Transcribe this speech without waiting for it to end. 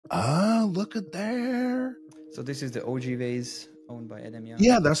Ah, look at there. So this is the OG vase owned by Adam Young.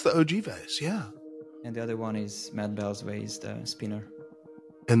 Yeah, that's the OG vase, yeah. And the other one is Matt Bell's vase, the spinner.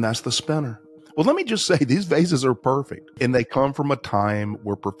 And that's the spinner. Well, let me just say, these vases are perfect. And they come from a time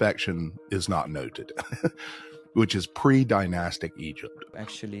where perfection is not noted, which is pre-dynastic Egypt.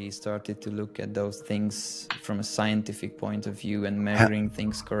 Actually started to look at those things from a scientific point of view and measuring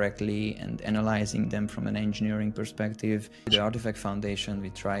things correctly and analyzing them from an engineering perspective. The Artifact Foundation,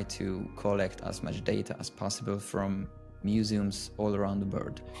 we try to collect as much data as possible from museums all around the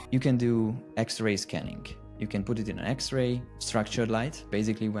world. You can do X-ray scanning. You can put it in an X-ray, structured light.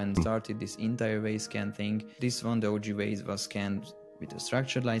 Basically, when started this entire vase scan thing, this one, the OG vase, was scanned with a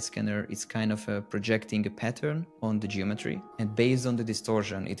structured light scanner. It's kind of projecting a pattern on the geometry, and based on the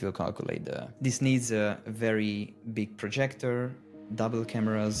distortion, it will calculate this needs a very big projector, double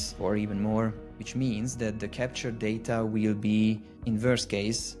cameras, or even more, which means that the captured data will be, in worst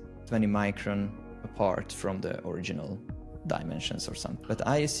case, 20 micron apart from the original dimensions or something. But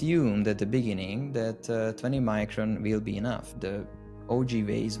I assumed at the beginning that 20 micron will be enough. The OG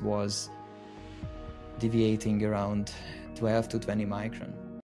vase was deviating around 12 to 20 micron.